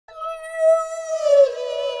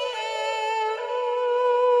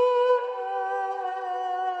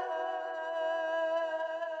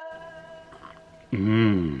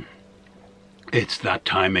It's that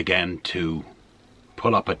time again to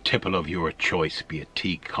pull up a tipple of your choice, be it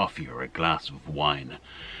tea, coffee or a glass of wine,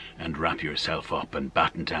 and wrap yourself up and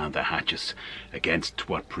batten down the hatches against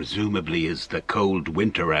what presumably is the cold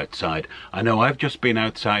winter outside. I know I've just been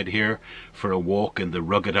outside here for a walk in the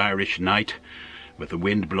rugged Irish night with the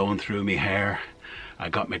wind blowing through me hair. I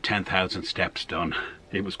got my 10,000 steps done.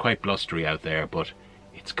 It was quite blustery out there, but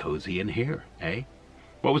it's cosy in here, eh?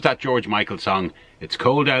 What was that George Michael song? It's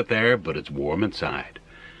cold out there, but it's warm inside.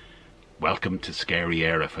 Welcome to Scary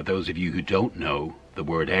EIRE. For those of you who don't know, the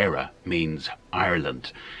word EIRE means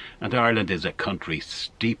Ireland. And Ireland is a country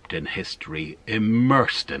steeped in history,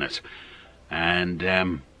 immersed in it.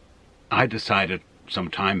 And I decided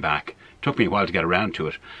some time back, took me a while to get around to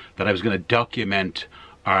it, that I was going to document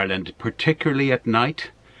Ireland, particularly at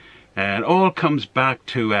night. And it all comes back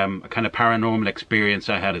to a kind of paranormal experience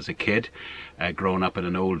I had as a kid, growing up in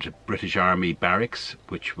an old British Army barracks,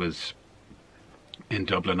 which was in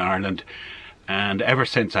Dublin, Ireland. And ever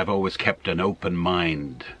since, I've always kept an open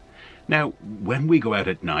mind. Now, when we go out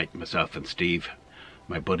at night, myself and Steve,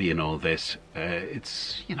 my buddy in all this,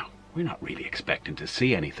 it's, you know, we're not really expecting to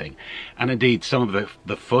see anything. And indeed, some of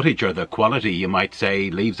the footage or the quality, you might say,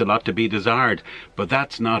 leaves a lot to be desired. But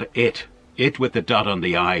that's not it. It with the dot on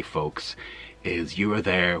the I, folks, is you are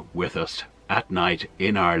there with us at night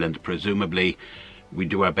in Ireland. Presumably, we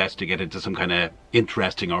do our best to get into some kind of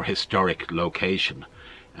interesting or historic location.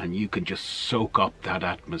 And you can just soak up that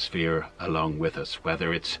atmosphere along with us,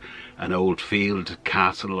 whether it's an old field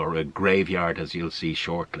castle or a graveyard, as you'll see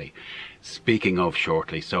shortly. Speaking of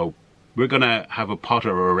shortly, so we're going to have a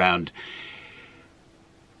potter around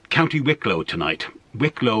County Wicklow tonight.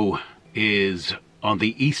 Wicklow is on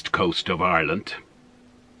the east coast of Ireland,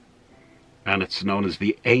 and it's known as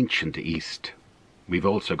the Ancient East. We've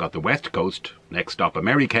also got the west coast, next stop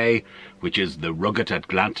America, which is the rugged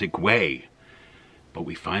Atlantic Way. But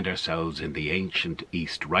we find ourselves in the Ancient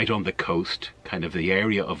East, right on the coast, kind of the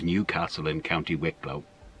area of Newcastle in County Wicklow.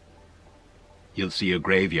 You'll see a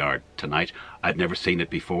graveyard tonight. I'd never seen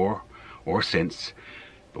it before or since,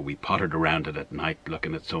 but we pottered around it at night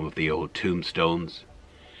looking at some of the old tombstones.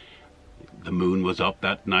 The moon was up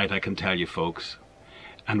that night, I can tell you folks.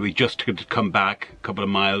 And we just had to come back a couple of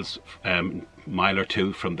miles, mile or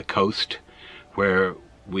two from the coast, where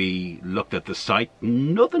we looked at the site.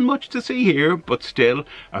 Nothing much to see here, but still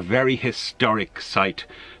a very historic site,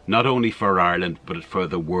 not only for Ireland, but for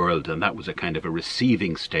the world. And that was a kind of a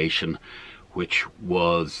receiving station, which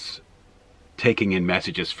was taking in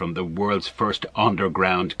messages from the world's first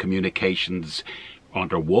underground communications,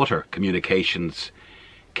 underwater communications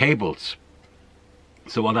cables.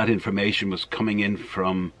 So all that information was coming in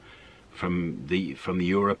from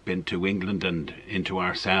Europe into England and into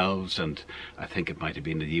ourselves, and I think it might have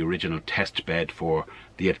been the original test bed for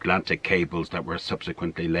the Atlantic cables that were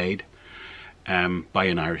subsequently laid by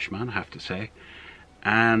an Irishman, I have to say.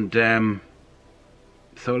 And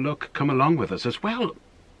so look, come along with us as well.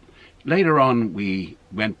 Later on we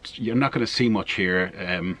went, you're not going to see much here,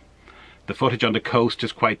 the footage on the coast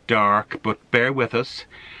is quite dark, but bear with us.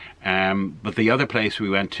 But the other place we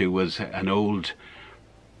went to was an old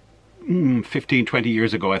 15-20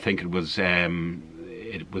 years ago, I think it was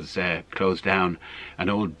closed down, an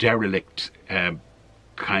old derelict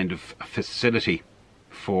kind of facility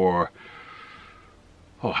for,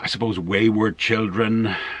 I suppose, wayward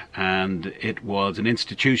children. And it was an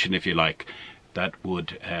institution, if you like, that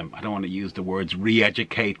would, I don't want to use the words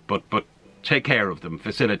re-educate, but take care of them,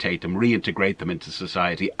 facilitate them, reintegrate them into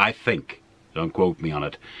society, I think. Don't quote me on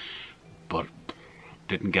it, but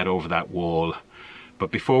didn't get over that wall.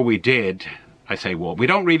 But before we did, I say wall, we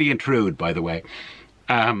don't really intrude, by the way.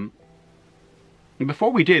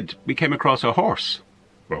 Before we did, we came across a horse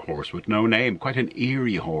with no name, quite an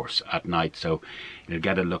eerie horse at night. So you'll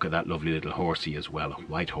get a look at that lovely little horsey as well, a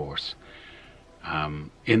white horse.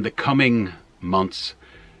 In the coming months,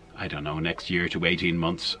 I don't know, next year to 18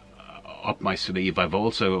 months, up my sleeve, I've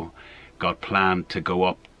also got planned to go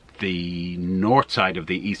up the north side of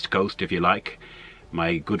the east coast, if you like.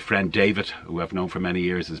 My good friend David, who I've known for many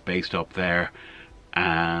years, is based up there,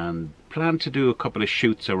 and plan to do a couple of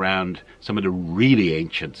shoots around some of the really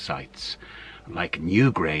ancient sites, like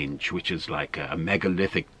Newgrange, which is like a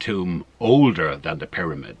megalithic tomb older than the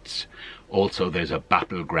pyramids. Also, there's a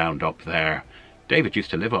battleground up there. David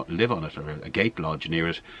used to live on it, or a gate lodge near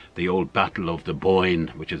it. The old Battle of the Boyne,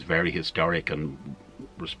 which is very historic and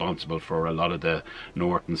responsible for a lot of the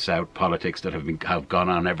north and south politics that have gone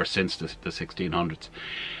on ever since the 1600s.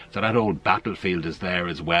 So that old battlefield is there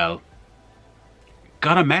as well.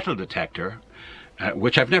 Got a metal detector,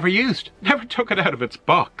 which I've never used. Never took it out of its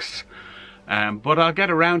box. But I'll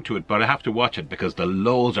get around to it, but I have to watch it because the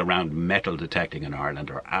laws around metal detecting in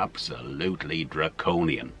Ireland are absolutely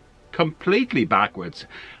draconian. Completely backwards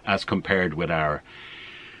as compared with our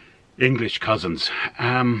English cousins.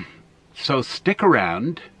 So stick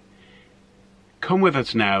around. Come with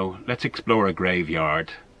us now. Let's explore a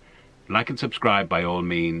graveyard. Like and subscribe by all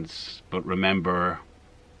means. But remember,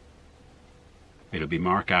 it'll be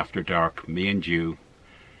Mark After Dark, me and you.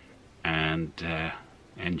 And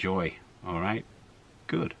enjoy. Alright?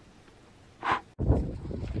 Good.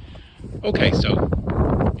 Okay, so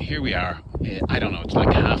here we are. I don't know, it's like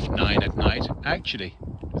 9:30 at night. Actually,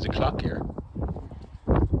 there's a clock here.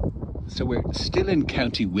 So we're still in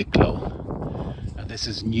County Wicklow. And this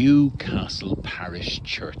is Newcastle Parish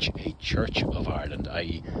Church, a Church of Ireland,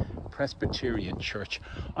 i.e. Presbyterian Church.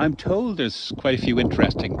 I'm told there's quite a few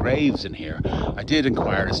interesting graves in here. I did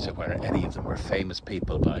inquire as to whether any of them were famous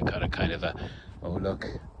people, but I got a kind of a, oh look,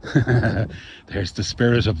 there's the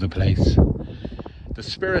spirit of the place. The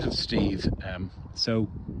spirit of Steve. So,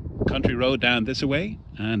 country road down this way,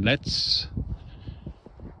 and let's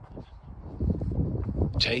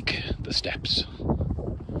take the steps.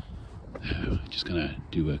 Just gonna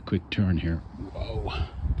do a quick turn here. Whoa.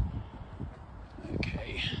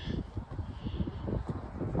 Okay.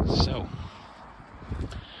 So,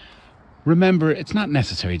 remember, it's not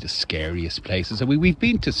necessarily the scariest places. I mean, we've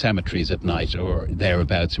been to cemeteries at night or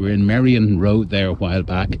thereabouts. We were in Merrion Road there a while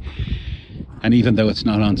back. And even though it's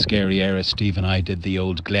not on Scary EIRE, Steve and I did the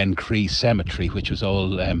old Glen Cree Cemetery, which was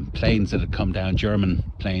all planes that had come down, German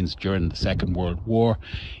planes during the Second World War.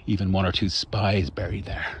 Even 1 or 2 spies buried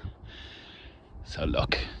there. So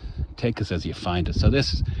look, take us as you find us. So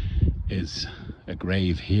this is a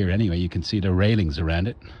grave here anyway. You can see the railings around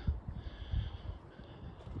it.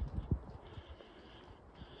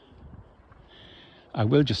 I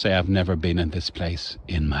will just say I've never been in this place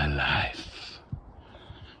in my life.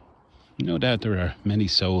 No doubt there are many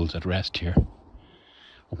souls at rest here.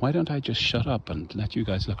 Why don't I just shut up and let you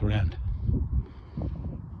guys look around?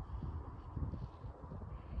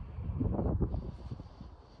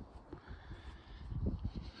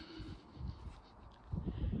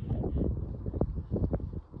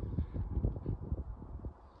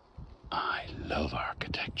 I love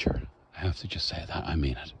architecture. I have to just say that. I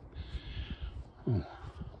mean it. Oh.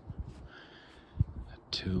 A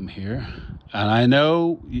tomb here. And I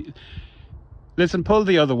know... Listen, pull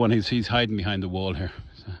the other one. He's hiding behind the wall here.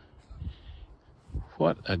 So,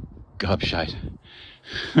 what a gobshite.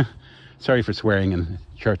 Sorry for swearing in the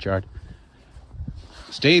churchyard.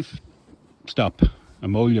 Steve, stop.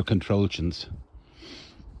 I'm all your controltions.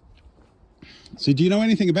 So do you know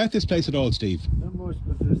anything about this place at all, Steve? Not much,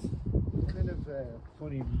 but there's kind of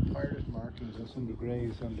funny pirate markings on some of the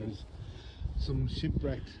graves, and there's some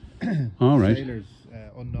shipwrecked sailors,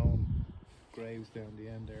 unknown graves down the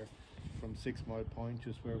end there. From 6 Mile Point,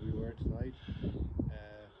 just where we were tonight.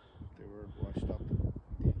 They were washed up in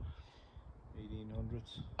the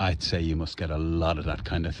 1800s. I'd say you must get a lot of that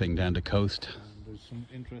kind of thing down the coast. And there's some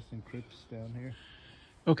interesting crypts down here.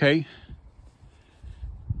 Okay.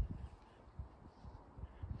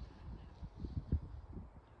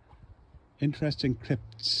 Interesting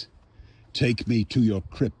crypts. Take me to your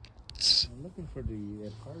crypts. I'm looking for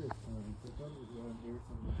the pirate sign. I thought it was around here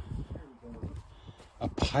somewhere. A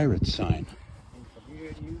pirate sign.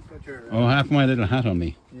 You got your, oh, I have my little hat on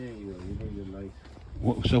me. Yeah, you need your light.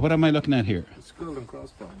 So what am I looking at here? The skull and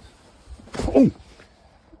crossbones. Oh!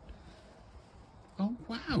 Oh,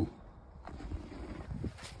 wow.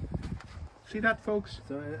 See that, folks?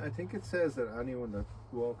 So I think it says that anyone that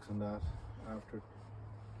walks on that after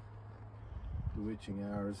the witching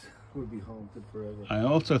hours will be haunted forever. I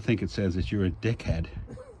also think it says that you're a dickhead.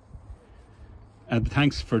 And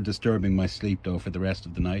thanks for disturbing my sleep, though, for the rest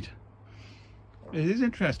of the night. It is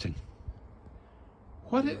interesting.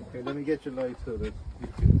 What? Okay, let me get your light so that you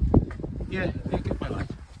can... Yeah, get my light.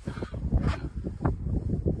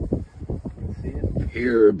 You see it?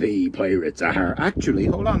 Here be pirates are. Actually,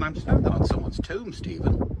 hold on, I'm standing on someone's tomb,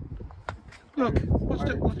 Stephen. Look, what's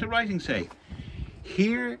the writing say?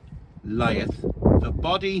 Here lieth the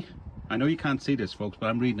body... I know you can't see this, folks, but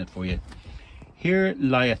I'm reading it for you. Here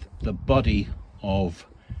lieth the body of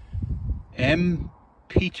M.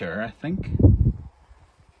 Peter, I think.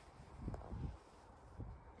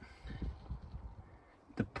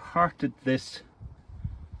 Departed this.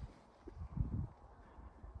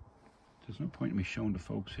 There's no point in me showing the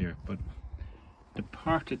folks here, but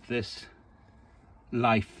departed this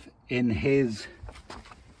life in his.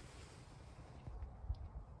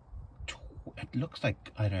 It looks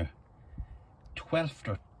like either 12th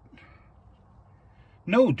or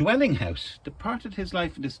No, dwelling house. Departed his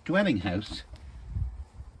life in this dwelling house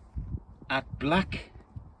at Black.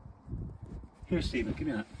 Here, Stephen, give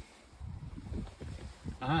me that.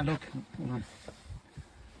 Ah, look. Hold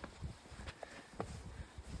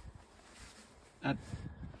on.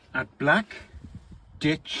 At Black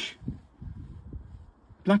Ditch.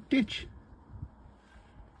 Black Ditch.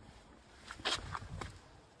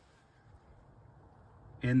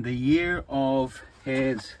 In the year of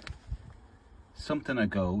his something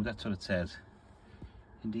ago, that's what it says.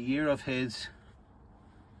 In the year of his,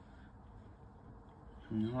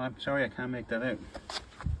 no, I'm sorry, I can't make that out.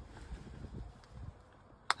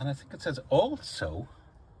 And I think it says also,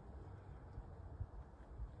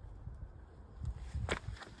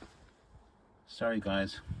 sorry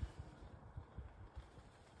guys,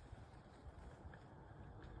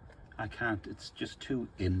 I can't, it's just too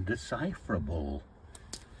indecipherable.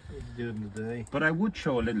 Do it in the day. But I would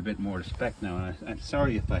show a little bit more respect now, and I'm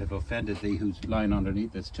sorry if I have offended thee who's lying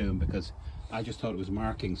underneath this tomb, because I just thought it was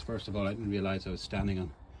markings. First of all, I didn't realise I was standing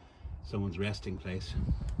on someone's resting place.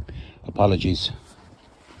 Apologies.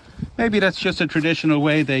 Maybe that's just a traditional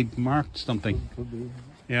way they marked something. Could be.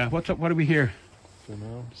 Yeah, what do we hear? Don't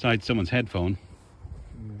know. Besides someone's headphone.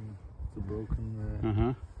 It's a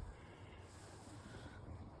broken...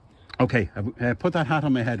 Okay, put that hat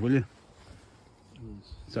on my head, will you?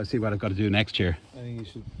 So I see what I've got to do next year. I think you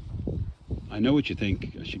should... I know what you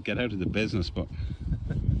think. I should get out of the business, but...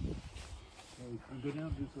 Go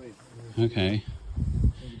down this way. Okay.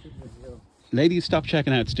 Ladies, stop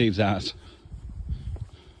checking out Steve's ass.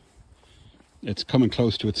 It's coming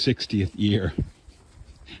close to its 60th year.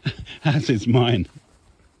 As is mine.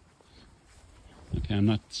 Okay, I'm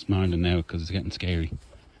not smiling now because it's getting scary.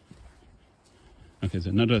 Okay, there's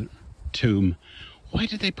another tomb. Why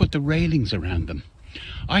did they put the railings around them?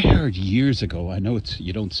 I heard years ago, I know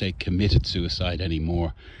you don't say committed suicide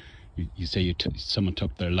anymore. You say someone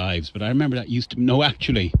took their lives, but I remember that used to... No,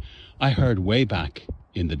 actually, I heard way back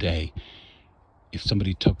in the day, if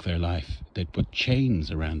somebody took their life, they'd put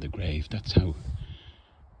chains around the grave. That's how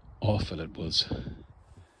awful it was.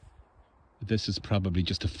 This is probably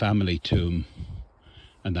just a family tomb,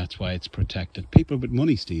 and that's why it's protected. People with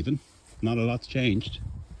money, Stephen. Not a lot's changed.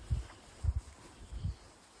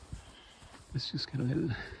 Let's just get a little...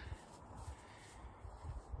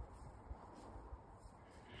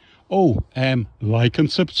 Oh, like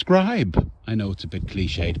and subscribe. I know it's a bit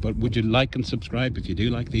cliched, but would you like and subscribe if you do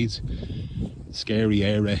like these scary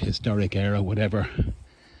era, historic era, whatever?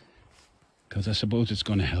 Because I suppose it's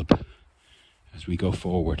going to help as we go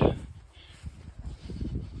forward.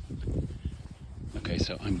 Okay,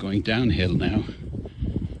 so I'm going downhill now,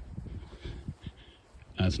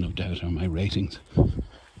 as no doubt are my ratings.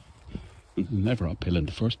 Never uphill in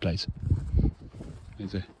the first place.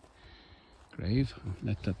 There's a grave.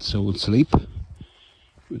 Let that soul sleep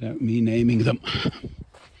without me naming them.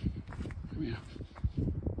 Yeah.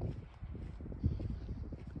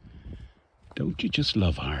 Don't you just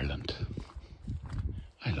love Ireland?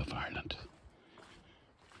 I love Ireland.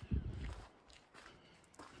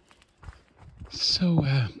 So,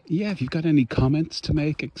 yeah, if you've got any comments to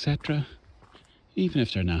make, etc., even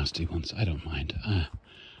if they're nasty ones, I don't mind.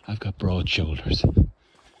 I've got broad shoulders.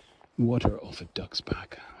 Water off a duck's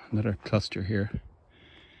back. Another cluster here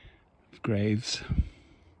of graves.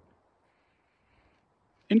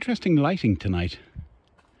 Interesting lighting tonight.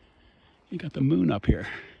 You got the moon up here.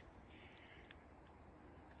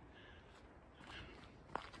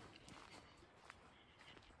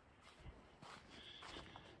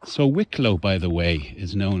 So Wicklow, by the way,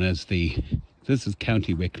 is known as this is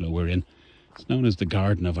County Wicklow we're in. It's known as the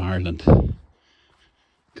Garden of Ireland,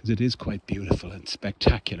 because it is quite beautiful and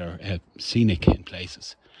spectacular, scenic in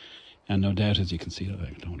places. And no doubt, as you can see, I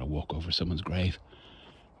don't want to walk over someone's grave,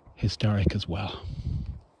 historic as well.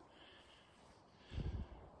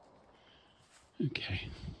 Okay.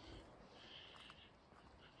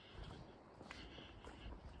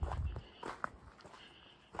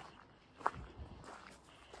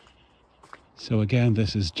 So again,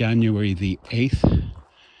 this is January the 8th,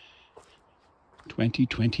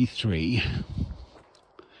 2023.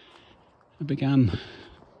 I began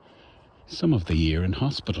some of the year in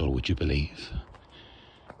hospital, would you believe?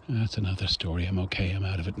 That's another story. I'm okay, I'm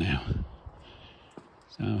out of it now.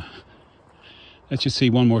 So, let's just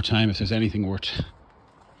see one more time if there's anything worth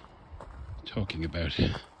talking about.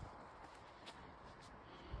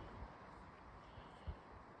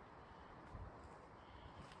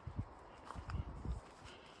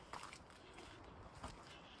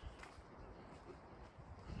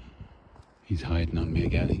 He's hiding on me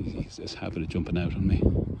again. He's this habit of jumping out on me.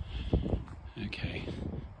 Okay.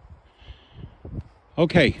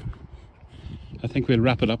 Okay, I think we'll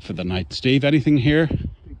wrap it up for the night. Steve, anything here?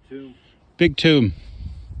 Big tomb. Big tomb.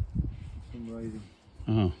 Some writing.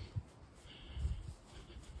 Oh.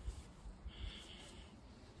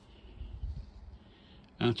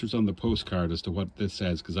 Answers on the postcard as to what this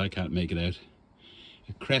says, because I can't make it out.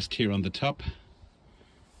 A crest here on the top.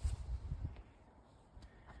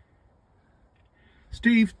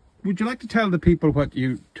 Steve, would you like to tell the people what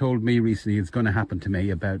you told me recently is going to happen to me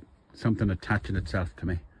about something attaching itself to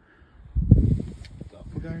me?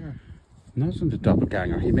 Doppelganger? No, it's not a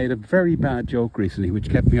doppelganger. He made a very bad joke recently which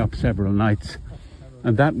kept me up several nights.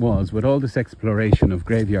 And that was, with all this exploration of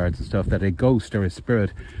graveyards and stuff, that a ghost or a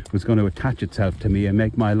spirit was going to attach itself to me and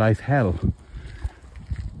make my life hell.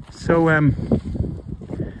 So,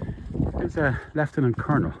 there's a lieutenant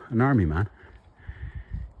colonel, an army man,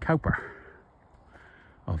 Cowper,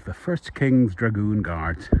 of the 1st King's Dragoon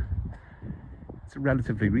Guards. It's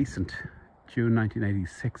relatively recent, June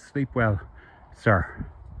 1986. Sleep well, sir.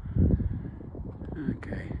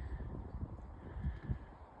 Okay.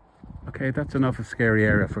 Okay, that's enough of Scary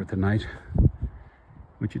Area for tonight.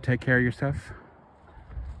 Would you take care of yourself?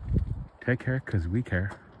 Take care, because we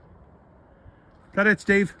care. Is that it,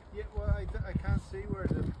 Steve? Yeah, well, I can't see where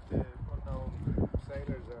the unknown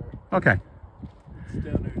sailors are. Okay. It's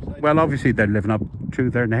down there. Well, obviously they're living up to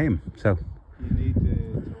their name, so. You need the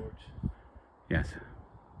torch. Yes.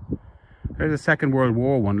 There's a Second World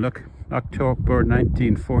War one, look. October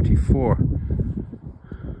 1944.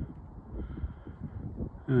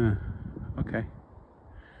 Okay.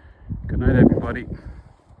 Good night, everybody.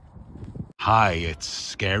 Hi, it's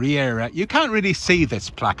Scary Area. You can't really see this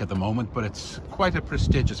plaque at the moment, but it's quite a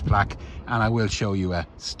prestigious plaque, and I will show you a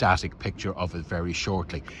static picture of it very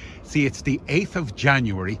shortly. See, it's the 8th of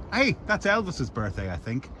January. Hey, that's Elvis's birthday, I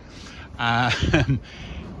think.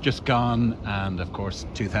 Just gone, and of course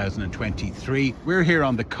 2023. We're here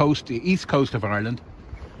on the coast, the east coast of Ireland,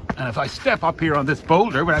 and if I step up here on this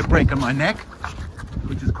boulder without breaking my neck,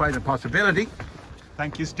 which is quite a possibility,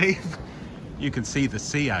 thank you, Steve, you can see the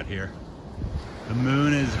sea out here. The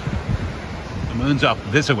moon's up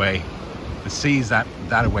this way, the sea's that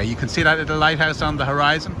away. You can see that little lighthouse on the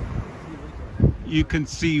horizon. You can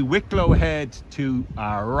see Wicklow Head to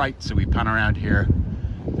our right, so we pan around here.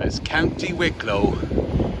 There's County Wicklow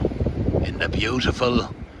in the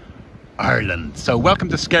beautiful Ireland. So welcome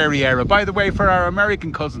to Scary Area. By the way, for our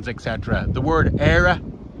American cousins, etc., the word EIRE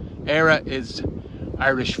is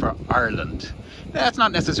Irish for Ireland. That's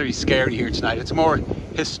not necessarily scary here tonight. It's more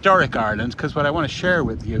historic Ireland, because what I want to share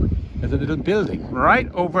with you is a little building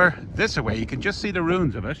right over this way. You can just see the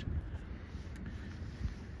ruins of it.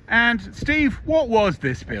 And Steve, what was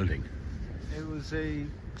this building? It was a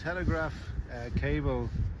telegraph cable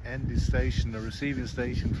ending station, a receiving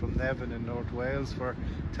station from Nevin in North Wales for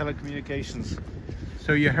telecommunications.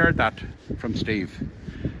 So you heard that from Steve.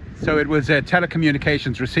 So it was a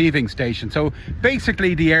telecommunications receiving station. So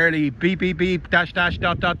basically the early beep beep beep dash dash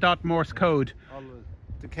dot dot dot Morse code.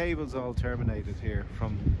 The cables all terminated here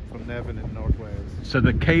from Nevin in North Wales. So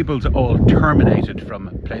the cables all terminated from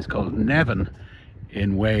a place called Nevin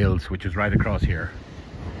in Wales, which is right across here.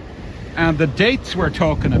 And the dates we're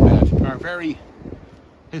talking about are very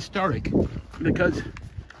historic, because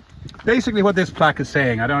basically what this plaque is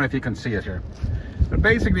saying, I don't know if you can see it here, but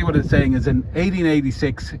basically what it's saying is in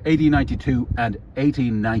 1886, 1892 and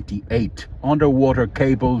 1898, underwater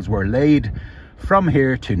cables were laid from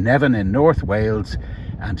here to Nevin in North Wales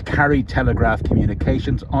and carried telegraph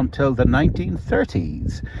communications until the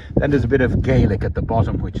 1930s. Then there's a bit of Gaelic at the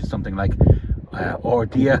bottom, which is something like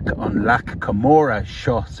Ordiac on Lac Camora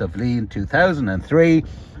Seo sa Bhliain 2003,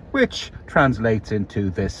 which translates into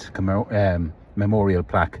this memorial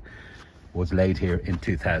plaque was laid here in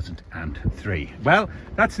 2003. Well,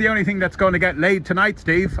 that's the only thing that's going to get laid tonight,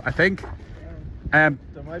 Steve, I think. There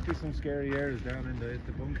might be some scary areas down in the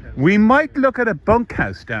bunkhouse. We might look at a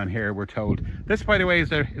bunkhouse down here, we're told. This, by the way,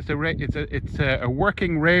 is a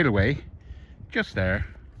working railway just there.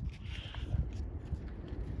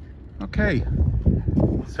 Okay,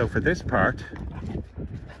 so for this part,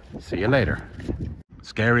 see you later.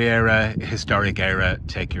 Scary Area, historic area,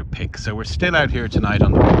 take your pick. So we're still out here tonight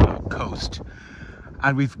on the Wicklow coast,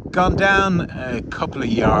 and we've gone down a couple of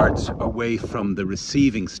yards away from the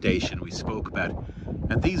receiving station we spoke about.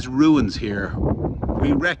 And these ruins here,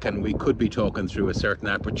 we reckon we could be talking through a certain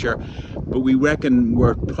aperture, but we reckon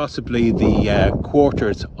were possibly the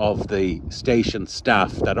quarters of the station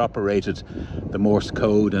staff that operated the Morse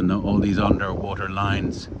code and all these underwater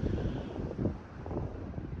lines.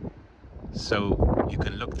 So you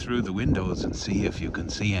can look through the windows and see if you can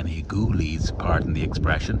see any ghoulies, pardon the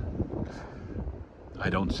expression. I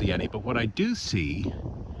don't see any, but what I do see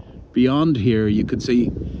beyond here, you can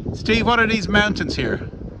see, Steve, what are these mountains here?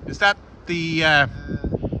 Is that the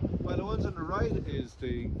well, the ones on the right is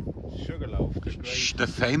the Sugarloaf, the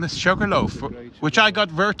famous Sugarloaf, which I got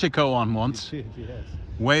vertigo on once. Yes.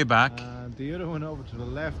 Way back. And the other one over to the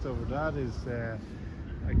left over that is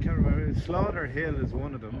I can't remember, Slaughter Hill is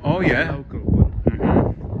one of them. Oh yeah, the local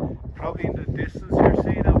one. Probably in the distance you're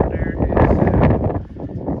seeing over there is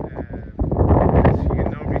you can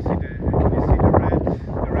normally see the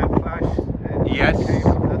red flash. Yes.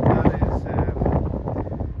 That is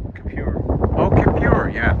Capure. Oh, Capure,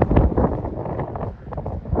 yeah.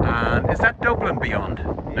 And is that Dublin beyond?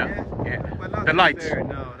 No. Yeah. Well, not the lights. There.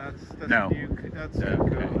 No, that's no. That's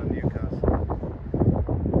Newcastle.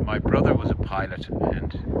 My brother was a pilot,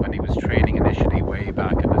 and when he was training initially way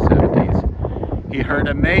back in the 70s, he heard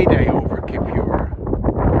a mayday over Capure.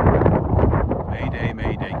 Mayday,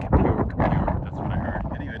 mayday, Capure, Capure. That's what I heard.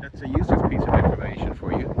 Anyway, that's a useless piece of information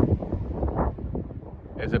for you.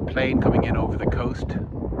 There's a plane coming in over the coast,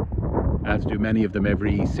 as do many of them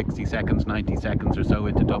every 60 seconds, 90 seconds or so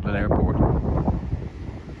into Dublin Airport.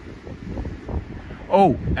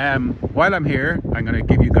 Oh, while I'm here, I'm going to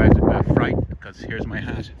give you guys a fright, because here's my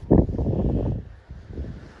hat.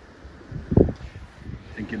 I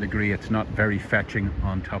think you'll agree it's not very fetching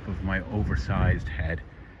on top of my oversized head.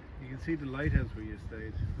 You can see the lighthouse where you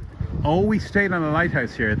stayed. Oh, we stayed on a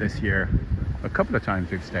lighthouse here this year. A couple of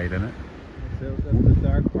times we've stayed in it. So that's the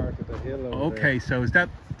dark part of the hill over okay, there. so is that,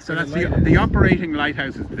 so that's the operating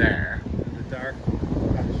lighthouse is there. And the dark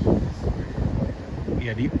patch.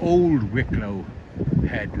 Yeah, the old Wicklow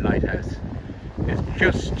Head lighthouse is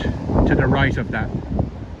just to the right of that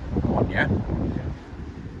one, yeah?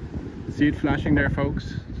 See it flashing there,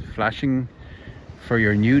 folks? It's flashing for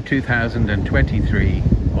your new 2023.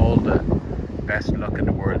 All the best luck in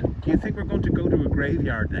the world. Do you think we're going to go to a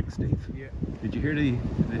graveyard next, Steve? Yeah. Did you hear the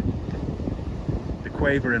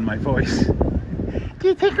quaver in my voice? Do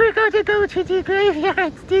you think we're going to go to the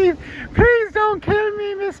graveyard, Steve? Please don't kill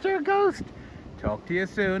me, Mr. Ghost. Talk to you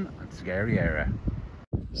soon on Scary EIRE.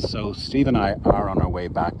 So Steve and I are on our way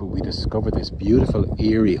back, but we discovered this beautiful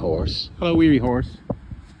EIRE horse. Hello, EIRE horse.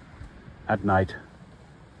 At night.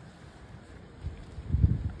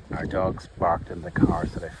 Our dogs barked in the car,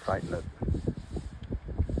 so they frightened it.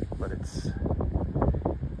 But it's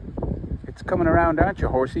coming around, aren't you,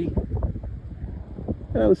 horsey?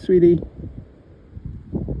 Hello, sweetie.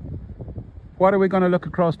 What are we going to look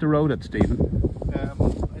across the road at, Stephen? I don't know,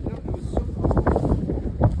 it was some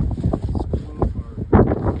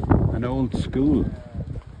school An old school.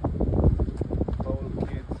 old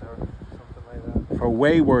kids or something like that. For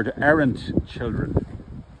wayward, errant children.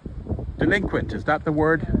 Delinquent, is that the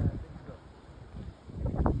word?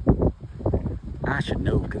 I should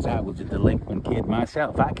know, because I was a delinquent kid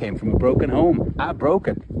myself. I came from a broken home. I broke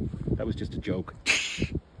it. That was just a joke.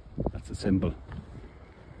 That's a symbol.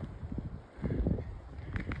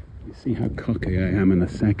 You see how cocky I am in a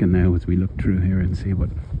second now as we look through here and see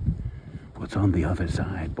what's on the other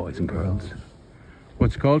side, boys and girls.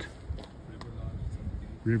 What's it called?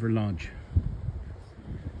 River Lodge.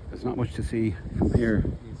 There's not much to see from here.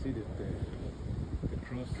 You see the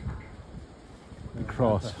cross. The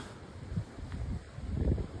cross.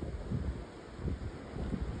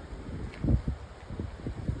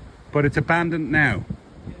 But it's abandoned now.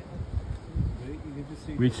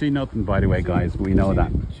 We see nothing, by the way, guys. We know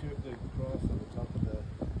that. The cross on the top of the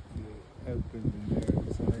outbuilding there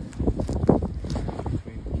inside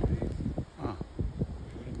between the trees. Ah.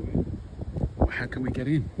 How can we get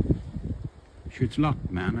in? Sure, it's locked,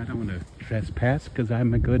 man. I don't want to trespass because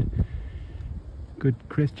I'm a good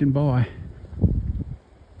Christian boy.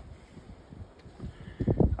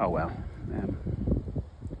 Oh well.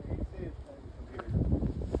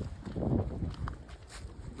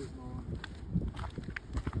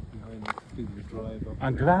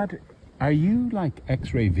 I'm glad. Are you like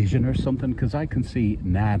X-ray vision or something? Because I can see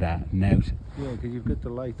nada, nout. Yeah, because you've got the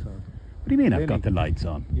lights on. What do you mean I've got the lights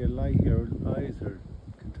on? Your eyes are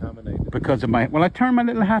contaminated. Because of my... Well, I turn my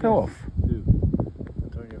little hat off. Do.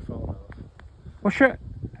 And turn your phone off. Well, sure.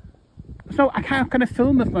 So how can I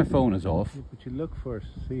film if my phone is off? Yeah, but you look first,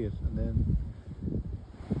 see it, and then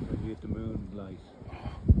you get the moonlight.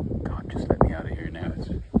 Oh, God, just let me out of here now.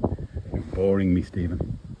 You're boring me,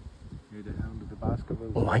 Stephen. You're the hound of the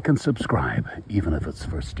Baskervilles. Like and subscribe, even if it's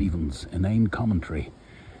for Stephen's inane commentary,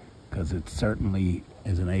 because it certainly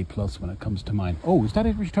is an A+ when it comes to mine. Oh, is that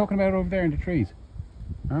it? What you're talking about over there in the trees?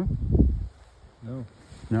 Huh? No.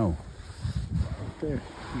 No. Up there,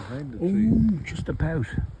 behind the Oh, tree. just about.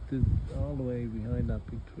 All the way behind that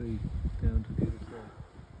big tree, down to the other side.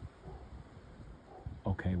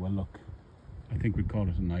 Okay, well look, I think we'd call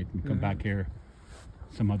it a night and come back here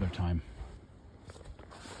some other time.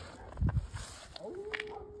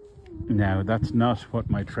 Now, that's not what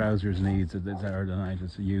my trousers needs at this hour of the night.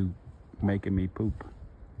 It's you making me poop.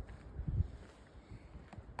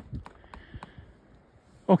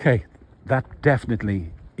 Okay, that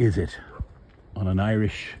definitely is it on an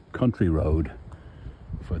Irish country road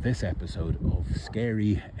for this episode of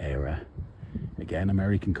Scary EIRE. Again,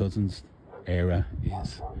 American cousins. EIRE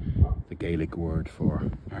is the Gaelic word for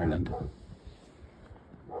Ireland.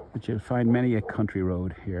 But you'll find many a country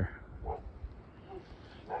road here.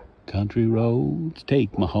 Country roads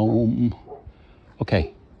take me home.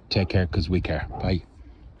 Okay, take care, 'cause we care. Bye.